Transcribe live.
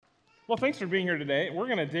Well, thanks for being here today. We're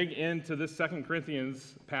going to dig into this 2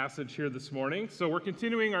 Corinthians passage here this morning. So we're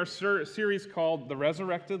continuing our series called The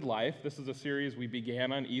Resurrected Life. This is a series we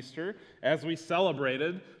began on Easter as we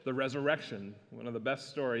celebrated the resurrection, one of the best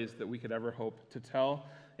stories that we could ever hope to tell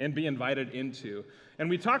and be invited into. And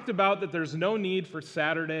we talked about that there's no need for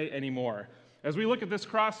Saturday anymore. As we look at this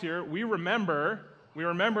cross here, we remember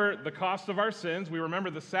the cost of our sins, we remember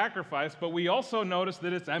the sacrifice, but we also notice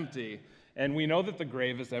that it's empty. And we know that the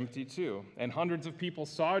grave is empty too. And hundreds of people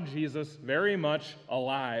saw Jesus very much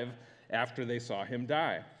alive after they saw him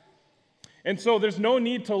die. And so there's no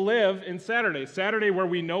need to live in Saturday. Saturday, where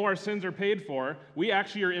we know our sins are paid for, we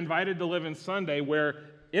actually are invited to live in Sunday, where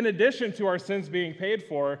in addition to our sins being paid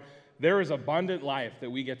for, there is abundant life that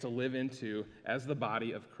we get to live into as the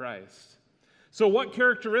body of Christ. So what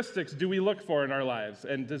characteristics do we look for in our lives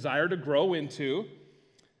and desire to grow into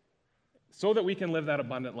so that we can live that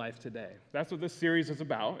abundant life today? That's what this series is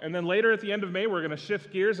about. And then later at the end of May, we're going to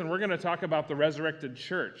shift gears and we're going to talk about the resurrected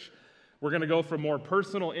church. We're going to go from more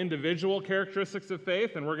personal, individual characteristics of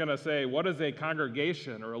faith, and we're going to say, what is a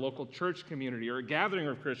congregation or a local church community or a gathering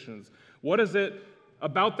of Christians? What is it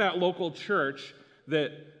about that local church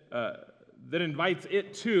that invites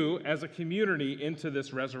it to, as a community, into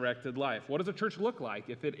this resurrected life? What does a church look like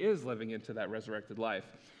if it is living into that resurrected life?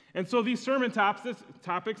 And so these sermon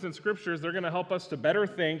topics and scriptures, they're going to help us to better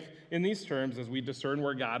think in these terms as we discern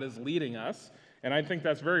where God is leading us. And I think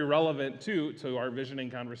that's very relevant, too, to our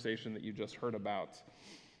visioning conversation that you just heard about.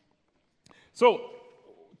 So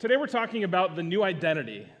today we're talking about the new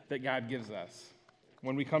identity that God gives us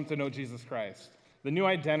when we come to know Jesus Christ. The new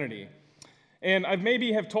identity. And I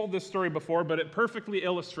maybe have told this story before, but it perfectly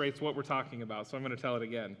illustrates what we're talking about, so I'm going to tell it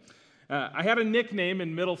again. I had a nickname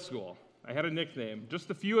in middle school. I had a nickname.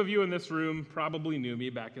 Just a few of you in this room probably knew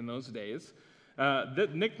me back in those days. The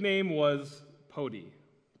nickname was Pody.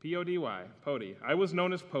 P-O-D-Y, Pody. I was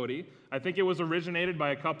known as Pody. I think it was originated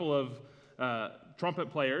by a couple of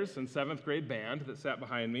trumpet players in 7th grade band that sat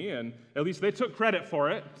behind me, and at least they took credit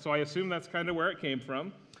for it, so I assume that's kind of where it came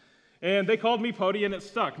from. And they called me Pody, and it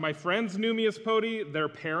stuck. My friends knew me as Pody, their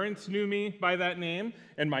parents knew me by that name,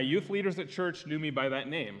 and my youth leaders at church knew me by that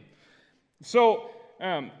name. So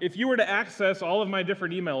if you were to access all of my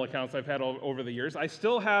different email accounts I've had over the years, I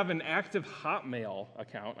still have an active Hotmail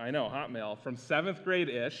account, I know, Hotmail, from 7th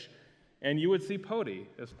grade-ish, and you would see Pody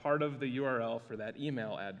as part of the URL for that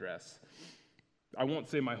email address. I won't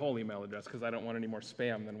say my whole email address because I don't want any more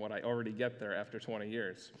spam than what I already get there after 20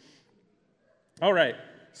 years. All right,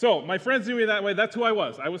 so my friends knew me that way. That's who I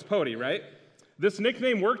was. I was Pody, right? This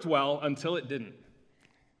nickname worked well until it didn't.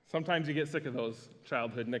 Sometimes you get sick of those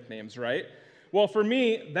childhood nicknames, right? Well, for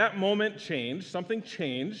me, that moment changed. Something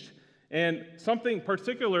changed. And something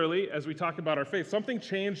particularly, as we talk about our faith, something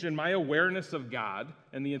changed in my awareness of God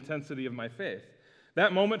and the intensity of my faith.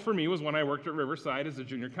 That moment for me was when I worked at Riverside as a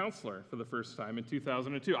junior counselor for the first time in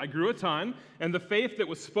 2002. I grew a ton, and the faith that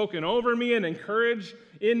was spoken over me and encouraged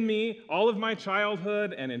in me all of my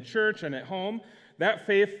childhood and in church and at home, that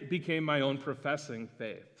faith became my own professing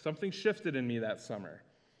faith. Something shifted in me that summer.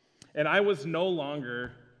 And I was no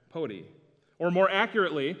longer Pody. Or more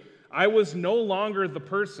accurately, I was no longer the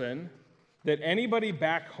person that anybody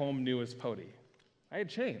back home knew as Pody. I had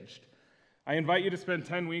changed. I invite you to spend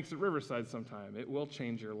 10 weeks at Riverside sometime. It will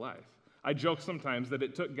change your life. I joke sometimes that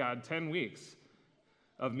it took God 10 weeks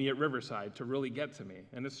of me at Riverside to really get to me.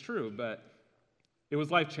 And it's true, but it was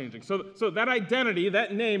life-changing. So that identity,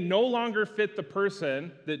 that name, no longer fit the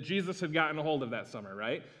person that Jesus had gotten a hold of that summer,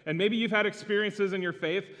 right? And maybe you've had experiences in your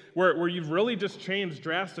faith where you've really just changed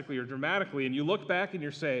drastically or dramatically, and you look back and you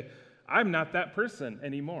say, I'm not that person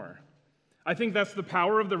anymore. I think that's the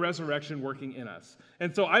power of the resurrection working in us.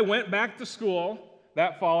 And so I went back to school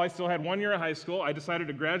that fall. I still had 1 year of high school. I decided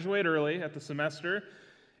to graduate early at the semester,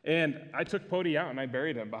 and I took Pody out and I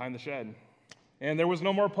buried him behind the shed. And there was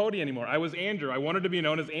no more Pody anymore. I was Andrew. I wanted to be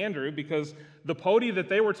known as Andrew because the Pody that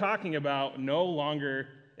they were talking about no longer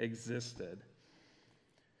existed.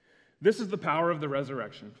 This is the power of the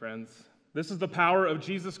resurrection, friends. This is the power of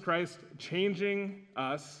Jesus Christ changing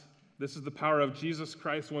us. This is the power of Jesus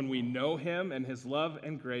Christ when we know him and his love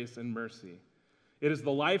and grace and mercy. It is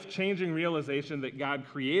the life-changing realization that God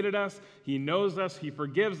created us, he knows us, he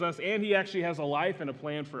forgives us, and he actually has a life and a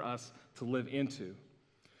plan for us to live into.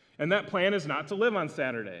 And that plan is not to live on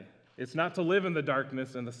Saturday. It's not to live in the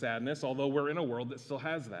darkness and the sadness, although we're in a world that still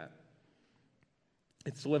has that.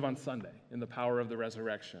 It's to live on Sunday in the power of the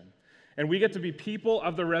resurrection. And we get to be people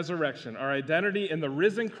of the resurrection. Our identity in the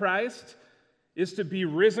risen Christ is to be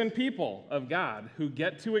risen people of God who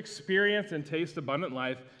get to experience and taste abundant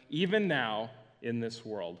life even now in this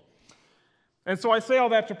world. And so I say all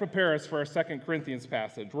that to prepare us for our 2 Corinthians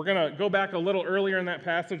passage. We're going to go back a little earlier in that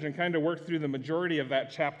passage and kind of work through the majority of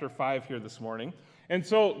that chapter 5 here this morning. And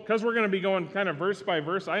so, because we're going to be going kind of verse by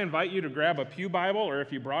verse, I invite you to grab a pew Bible, or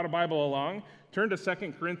if you brought a Bible along, turn to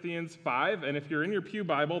 2 Corinthians 5. And if you're in your pew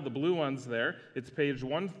Bible, the blue one's there, it's page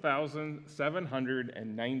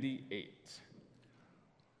 1798.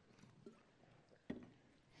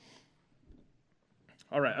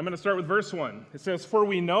 All right, I'm going to start with verse 1. It says, "For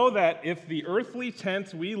we know that if the earthly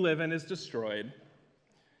tent we live in is destroyed,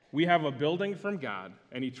 we have a building from God,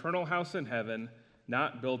 an eternal house in heaven,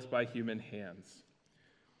 not built by human hands."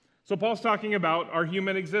 So Paul's talking about our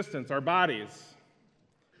human existence, our bodies.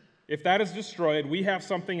 If that is destroyed, we have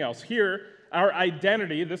something else. Here, our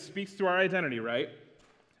identity, this speaks to our identity, right?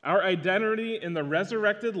 Our identity in the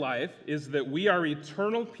resurrected life is that we are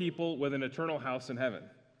eternal people with an eternal house in heaven.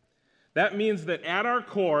 That means that at our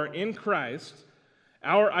core, in Christ,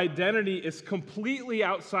 our identity is completely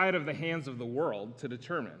outside of the hands of the world to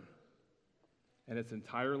determine, and it's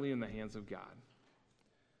entirely in the hands of God.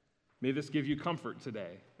 May this give you comfort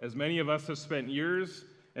today, as many of us have spent years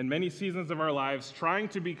and many seasons of our lives trying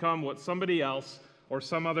to become what somebody else or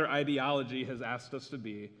some other ideology has asked us to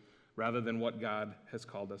be, rather than what God has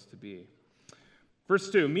called us to be. Verse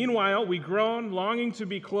 2, "Meanwhile, we groan, longing to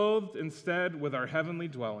be clothed instead with our heavenly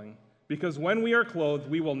dwelling, because when we are clothed,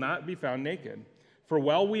 we will not be found naked. For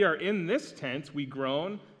while we are in this tent, we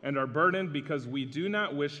groan and are burdened because we do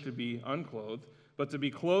not wish to be unclothed, but to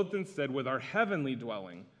be clothed instead with our heavenly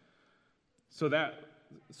dwelling, so that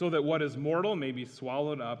what is mortal may be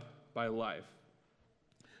swallowed up by life."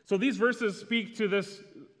 So these verses speak to this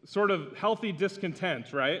sort of healthy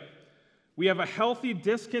discontent, right? We have a healthy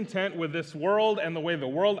discontent with this world and the way the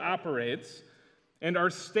world operates and our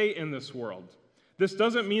state in this world. This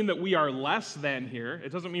doesn't mean that we are less than here.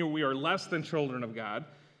 It doesn't mean we are less than children of God.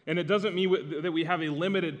 And it doesn't mean that we have a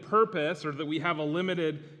limited purpose or that we have a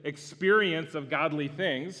limited experience of godly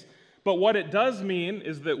things. But what it does mean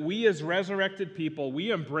is that we as resurrected people,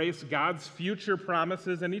 we embrace God's future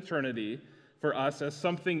promises and eternity for us as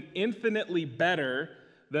something infinitely better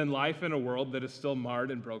than life in a world that is still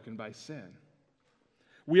marred and broken by sin.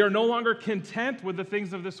 We are no longer content with the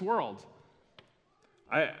things of this world.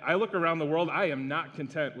 I look around the world, I am not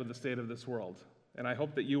content with the state of this world, and I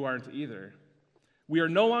hope that you aren't either. We are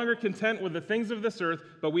no longer content with the things of this earth,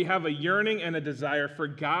 but we have a yearning and a desire for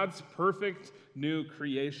God's perfect new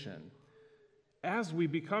creation as we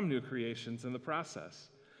become new creations in the process.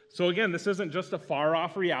 So again, this isn't just a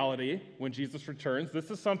far-off reality when Jesus returns.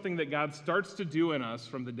 This is something that God starts to do in us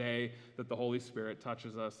from the day that the Holy Spirit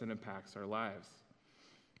touches us and impacts our lives.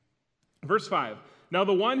 Verse 5, "Now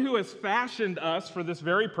the one who has fashioned us for this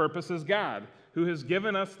very purpose is God, who has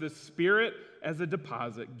given us the Spirit as a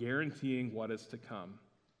deposit, guaranteeing what is to come."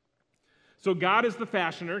 So God is the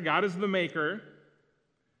fashioner, God is the maker.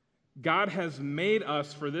 God has made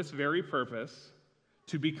us for this very purpose,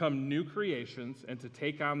 to become new creations and to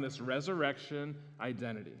take on this resurrection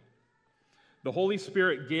identity. The Holy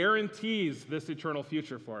Spirit guarantees this eternal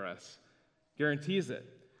future for us, guarantees it.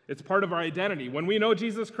 It's part of our identity. When we know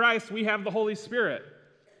Jesus Christ, we have the Holy Spirit.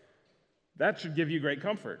 That should give you great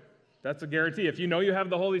comfort. That's a guarantee. If you know you have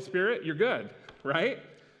the Holy Spirit, you're good, right?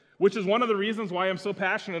 Which is one of the reasons why I'm so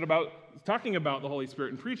passionate about talking about the Holy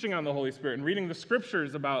Spirit and preaching on the Holy Spirit and reading the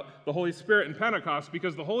scriptures about the Holy Spirit and Pentecost,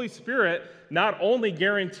 because the Holy Spirit not only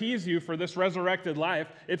guarantees you for this resurrected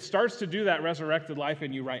life, it starts to do that resurrected life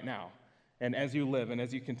in you right now, and as you live and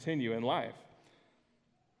as you continue in life.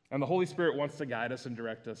 And the Holy Spirit wants to guide us and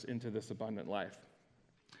direct us into this abundant life.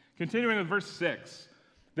 Continuing with verse 6,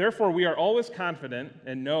 "Therefore we are always confident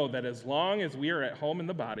and know that as long as we are at home in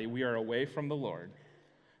the body, we are away from the Lord.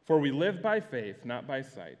 For we live by faith, not by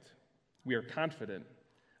sight. We are confident,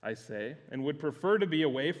 I say, and would prefer to be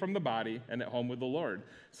away from the body and at home with the Lord.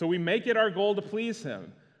 So we make it our goal to please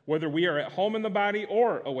him, whether we are at home in the body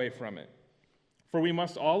or away from it. For we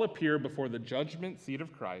must all appear before the judgment seat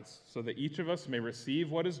of Christ, so that each of us may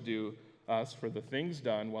receive what is due us for the things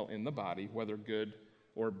done while in the body, whether good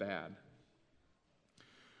or bad."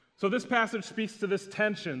 So this passage speaks to this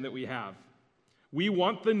tension that we have. We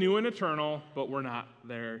want the new and eternal, but we're not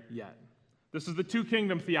there yet. This is the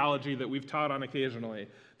two-kingdom theology that we've taught on occasionally.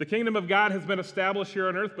 The kingdom of God has been established here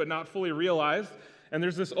on earth, but not fully realized, and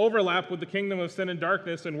there's this overlap with the kingdom of sin and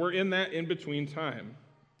darkness, and we're in that in-between time.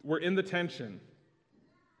 We're in the tension.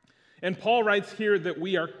 And Paul writes here that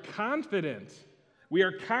we are confident. We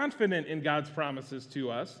are confident in God's promises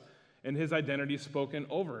to us and his identity spoken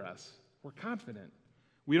over us. We're confident.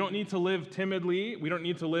 We don't need to live timidly. We don't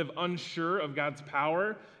need to live unsure of God's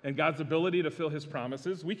power and God's ability to fill his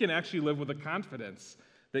promises. We can actually live with a confidence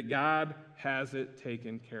that God has it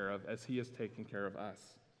taken care of as he has taken care of us.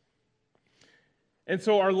 And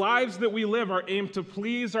so our lives that we live are aimed to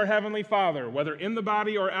please our Heavenly Father, whether in the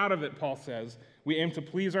body or out of it, Paul says. We aim to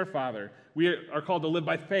please our Father. We are called to live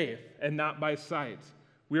by faith and not by sight.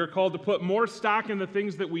 We are called to put more stock in the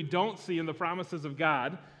things that we don't see in the promises of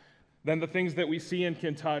God than the things that we see and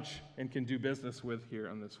can touch and can do business with here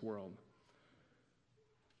in this world.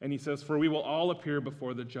 And he says, for we will all appear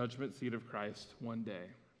before the judgment seat of Christ one day.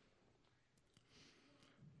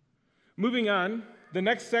 Moving on, the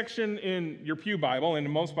next section in your Pew Bible, and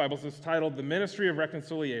in most Bibles, is titled The Ministry of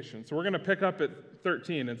Reconciliation. So we're going to pick up at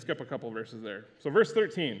 13 and skip a couple verses there. So verse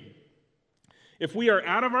 13. If we are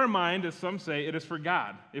out of our mind, as some say, it is for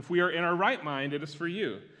God. If we are in our right mind, it is for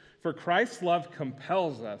you. For Christ's love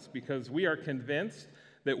compels us, because we are convinced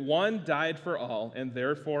that one died for all, and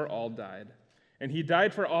therefore all died. And he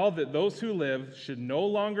died for all, that those who live should no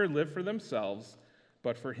longer live for themselves,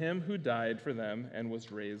 but for him who died for them and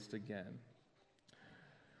was raised again.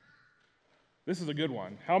 This is a good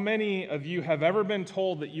one. How many of you have ever been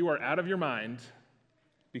told that you are out of your mind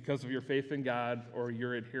because of your faith in God or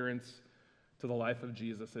your adherence to the life of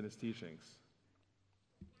Jesus and his teachings?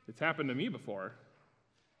 It's happened to me before.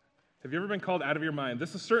 Have you ever been called out of your mind?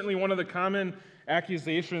 This is certainly one of the common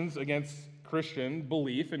accusations against Christian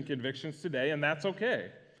belief and convictions today, and that's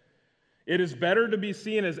okay. It is better to be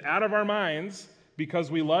seen as out of our minds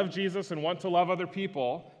because we love Jesus and want to love other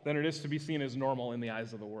people than it is to be seen as normal in the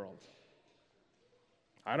eyes of the world.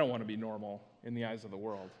 I don't want to be normal in the eyes of the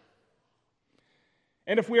world.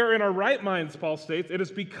 And if we are in our right minds, Paul states, it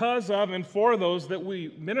is because of and for those that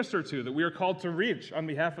we minister to, that we are called to reach on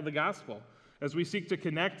behalf of the gospel, as we seek to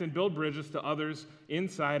connect and build bridges to others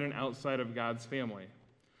inside and outside of God's family.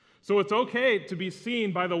 So it's okay to be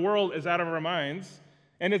seen by the world as out of our minds,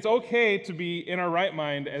 and it's okay to be in our right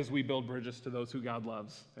mind as we build bridges to those who God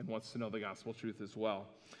loves and wants to know the gospel truth as well.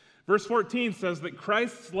 Verse 14 says that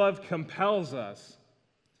Christ's love compels us.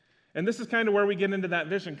 And this is kind of where we get into that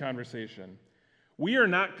vision conversation. We are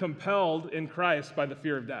not compelled in Christ by the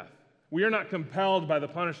fear of death. We are not compelled by the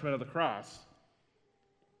punishment of the cross.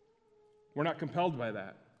 We're not compelled by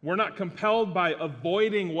that. We're not compelled by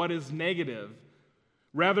avoiding what is negative.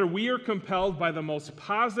 Rather, we are compelled by the most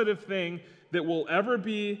positive thing that will ever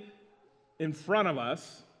be in front of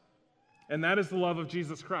us, and that is the love of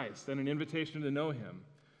Jesus Christ and an invitation to know him.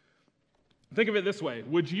 Think of it this way.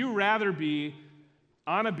 Would you rather be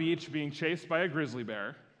on a beach being chased by a grizzly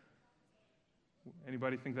bear?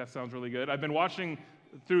 Anybody think that sounds really good? I've been watching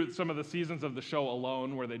through some of the seasons of the show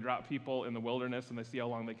Alone, where they drop people in the wilderness and they see how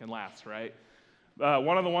long they can last, right?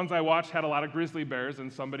 One of the ones I watched had a lot of grizzly bears,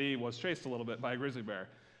 and somebody was chased a little bit by a grizzly bear.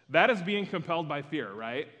 That is being compelled by fear,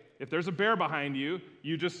 right? If there's a bear behind you,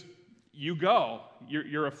 you go.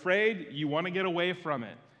 You're afraid, you want to get away from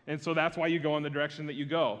it. And so that's why you go in the direction that you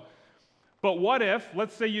go. But what if,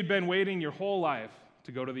 let's say you'd been waiting your whole life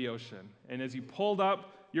to go to the ocean, and as you pulled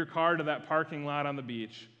up your car to that parking lot on the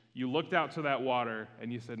beach, you looked out to that water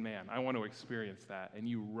and you said, man, I want to experience that. And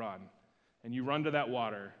you run. And you run to that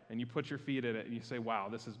water and you put your feet in it and you say, wow,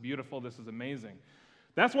 this is beautiful, this is amazing.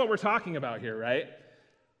 That's what we're talking about here, right?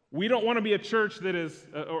 We don't want to be a church that is,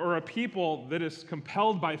 or a people that is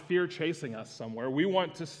compelled by fear chasing us somewhere. We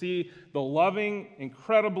want to see the loving,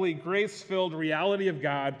 incredibly grace-filled reality of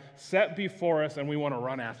God set before us, and we want to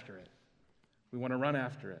run after it. We want to run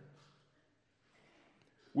after it.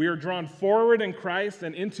 We are drawn forward in Christ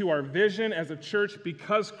and into our vision as a church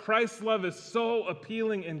because Christ's love is so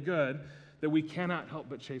appealing and good that we cannot help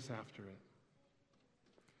but chase after it.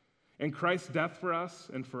 And Christ's death for us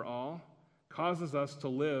and for all causes us to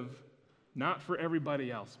live not for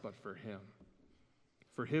everybody else, but for him.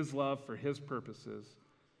 For his love, for his purposes,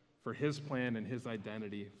 for his plan and his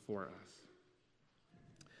identity for us.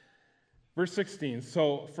 Verse 16,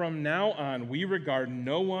 so from now on we regard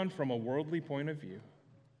no one from a worldly point of view.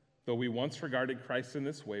 Though we once regarded Christ in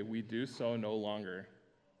this way, we do so no longer.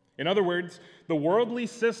 In other words, the worldly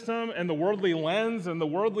system and the worldly lens and the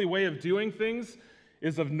worldly way of doing things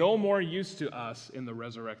is of no more use to us in the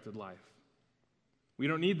resurrected life. We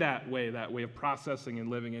don't need that way of processing and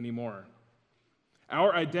living anymore.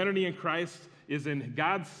 Our identity in Christ is in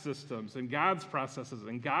God's systems and God's processes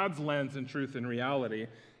and God's lens and truth and reality,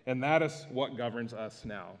 and that is what governs us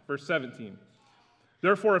now. Verse 17.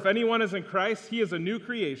 Therefore, if anyone is in Christ, he is a new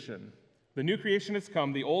creation. The new creation has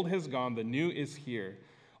come, the old has gone, the new is here.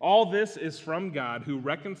 All this is from God, who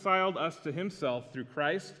reconciled us to himself through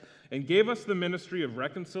Christ and gave us the ministry of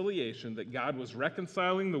reconciliation, that God was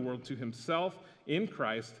reconciling the world to himself in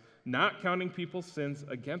Christ, not counting people's sins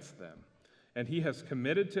against them. And he has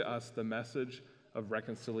committed to us the message of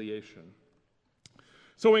reconciliation.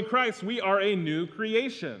 So in Christ, we are a new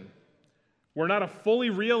creation. We're not a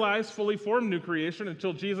fully realized, fully formed new creation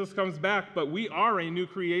until Jesus comes back, but we are a new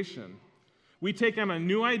creation. We take on a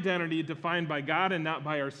new identity defined by God and not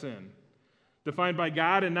by our sin, defined by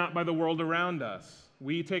God and not by the world around us.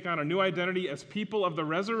 We take on a new identity as people of the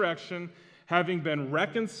resurrection, having been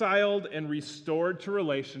reconciled and restored to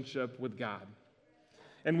relationship with God.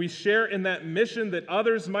 And we share in that mission that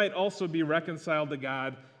others might also be reconciled to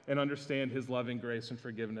God and understand his loving grace and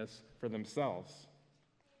forgiveness for themselves.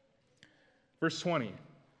 Verse 20,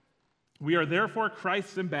 we are therefore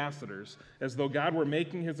Christ's ambassadors, as though God were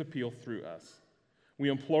making his appeal through us. We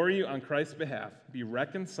implore you on Christ's behalf, be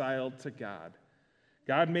reconciled to God.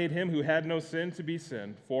 God made him who had no sin to be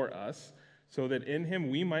sin for us, so that in him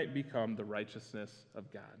we might become the righteousness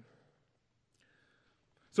of God.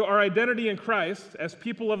 So our identity in Christ, as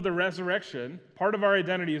people of the resurrection, part of our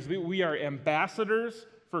identity is that we are ambassadors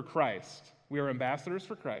for Christ. We are ambassadors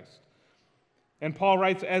for Christ. And Paul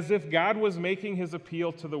writes, as if God was making his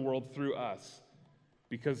appeal to the world through us.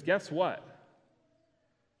 Because guess what?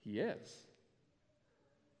 He is.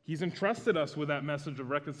 He's entrusted us with that message of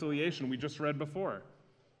reconciliation we just read before.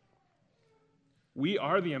 We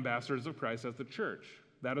are the ambassadors of Christ as the church.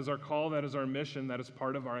 That is our call, that is our mission, that is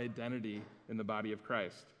part of our identity in the body of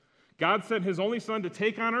Christ. God sent his only Son to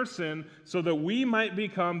take on our sin so that we might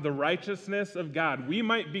become the righteousness of God. We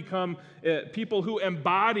might become people who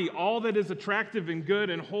embody all that is attractive and good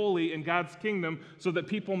and holy in God's kingdom so that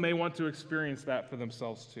people may want to experience that for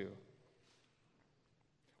themselves too.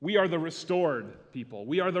 We are the restored people.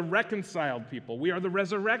 We are the reconciled people. We are the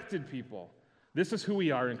resurrected people. This is who we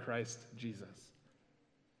are in Christ Jesus.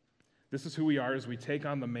 This is who we are as we take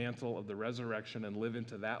on the mantle of the resurrection and live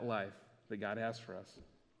into that life that God has for us.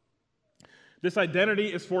 This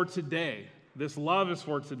identity is for today. This love is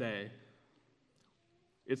for today.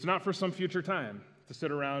 It's not for some future time to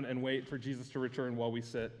sit around and wait for Jesus to return while we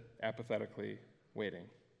sit apathetically waiting.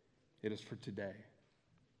 It is for today.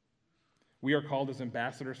 We are called as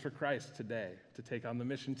ambassadors for Christ today, to take on the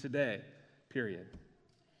mission today, period.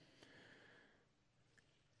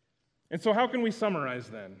 And so how can we summarize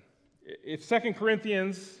then? If 2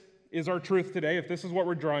 Corinthians is our truth today, if this is what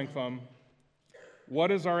we're drawing from, what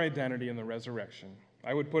is our identity in the resurrection?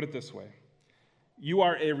 I would put it this way. You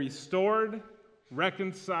are a restored,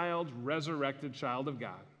 reconciled, resurrected child of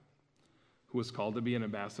God who is called to be an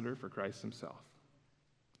ambassador for Christ himself.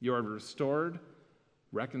 You are a restored,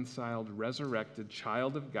 reconciled, resurrected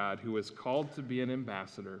child of God who is called to be an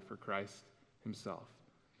ambassador for Christ himself.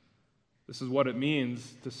 This is what it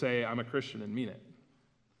means to say, I'm a Christian, and mean it.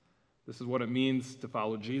 This is what it means to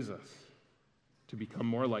follow Jesus, to become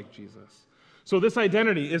more like Jesus. So this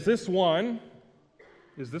identity, is this one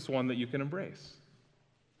that you can embrace?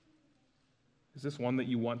 Is this one that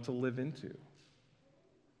you want to live into?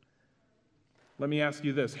 Let me ask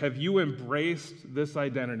you this. Have you embraced this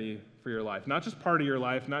identity for your life? Not just part of your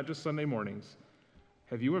life, not just Sunday mornings.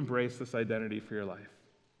 Have you embraced this identity for your life?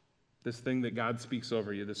 This thing that God speaks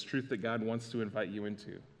over you, this truth that God wants to invite you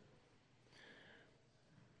into?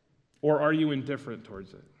 Or are you indifferent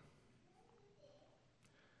towards it?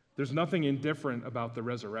 There's nothing indifferent about the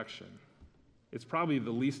resurrection. It's probably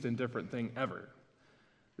the least indifferent thing ever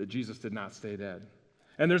that Jesus did not stay dead.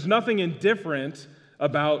 And there's nothing indifferent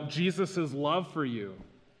about Jesus' love for you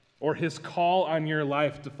or his call on your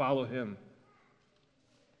life to follow him.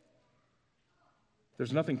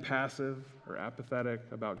 There's nothing passive or apathetic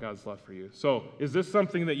about God's love for you. So, is this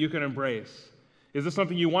something that you can embrace? Is this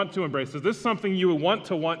something you want to embrace? Is this something you want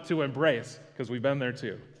to embrace? Because we've been there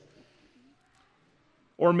too.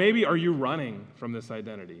 Or maybe are you running from this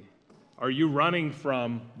identity? Are you running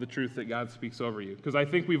from the truth that God speaks over you? Because I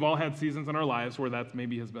think we've all had seasons in our lives where that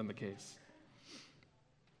maybe has been the case.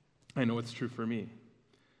 I know it's true for me.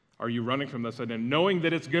 Are you running from this identity? Knowing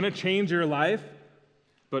that it's going to change your life,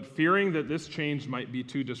 but fearing that this change might be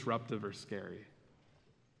too disruptive or scary.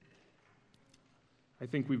 I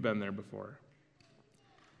think we've been there before.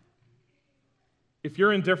 If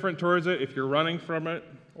you're indifferent towards it, if you're running from it,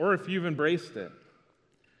 or if you've embraced it,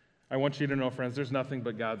 I want you to know, friends, there's nothing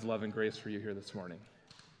but God's love and grace for you here this morning.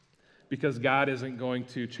 Because God isn't going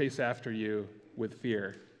to chase after you with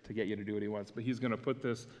fear to get you to do what he wants, but he's going to put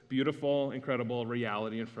this beautiful, incredible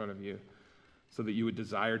reality in front of you so that you would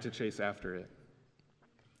desire to chase after it.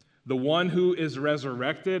 The one who is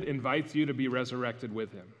resurrected invites you to be resurrected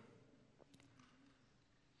with him.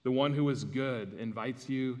 The one who is good invites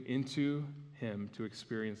you into him to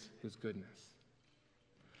experience his goodness.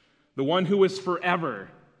 The one who is forever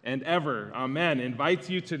and ever, amen, invites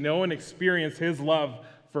you to know and experience his love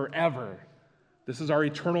forever. This is our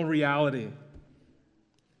eternal reality.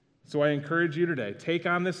 So I encourage you today, take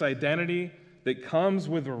on this identity that comes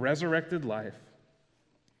with a resurrected life.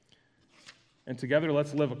 And together,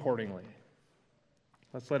 let's live accordingly.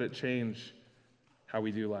 Let's let it change how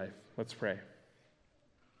we do life. Let's pray.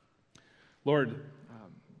 Lord,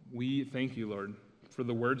 we thank you, Lord, for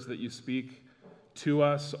the words that you speak to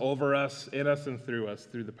us, over us, in us, and through us,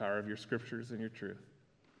 through the power of your scriptures and your truth.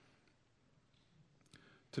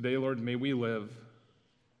 Today, Lord, may we live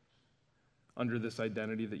under this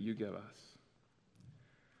identity that you give us.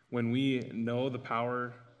 When we know the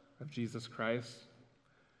power of Jesus Christ,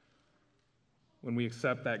 when we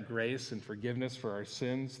accept that grace and forgiveness for our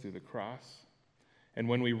sins through the cross, and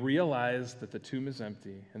when we realize that the tomb is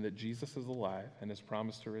empty and that Jesus is alive and has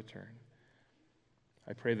promised to return,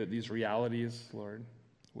 I pray that these realities, Lord,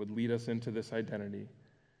 would lead us into this identity,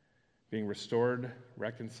 being restored,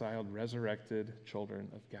 reconciled, resurrected children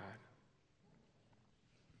of God.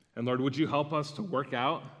 And Lord, would you help us to work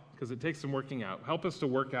out, because it takes some working out, help us to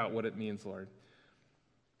work out what it means, Lord,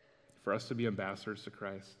 for us to be ambassadors to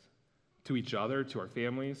Christ, to each other, to our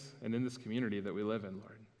families, and in this community that we live in,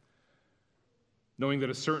 Lord. Knowing that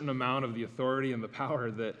a certain amount of the authority and the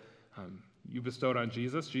power that you bestowed on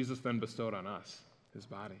Jesus, Jesus then bestowed on us, his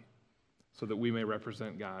body, so that we may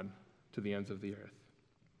represent God to the ends of the earth.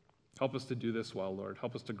 Help us to do this well, Lord.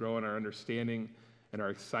 Help us to grow in our understanding and our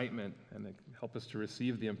excitement, and help us to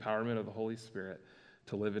receive the empowerment of the Holy Spirit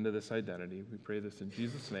to live into this identity. We pray this in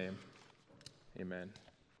Jesus' name. Amen.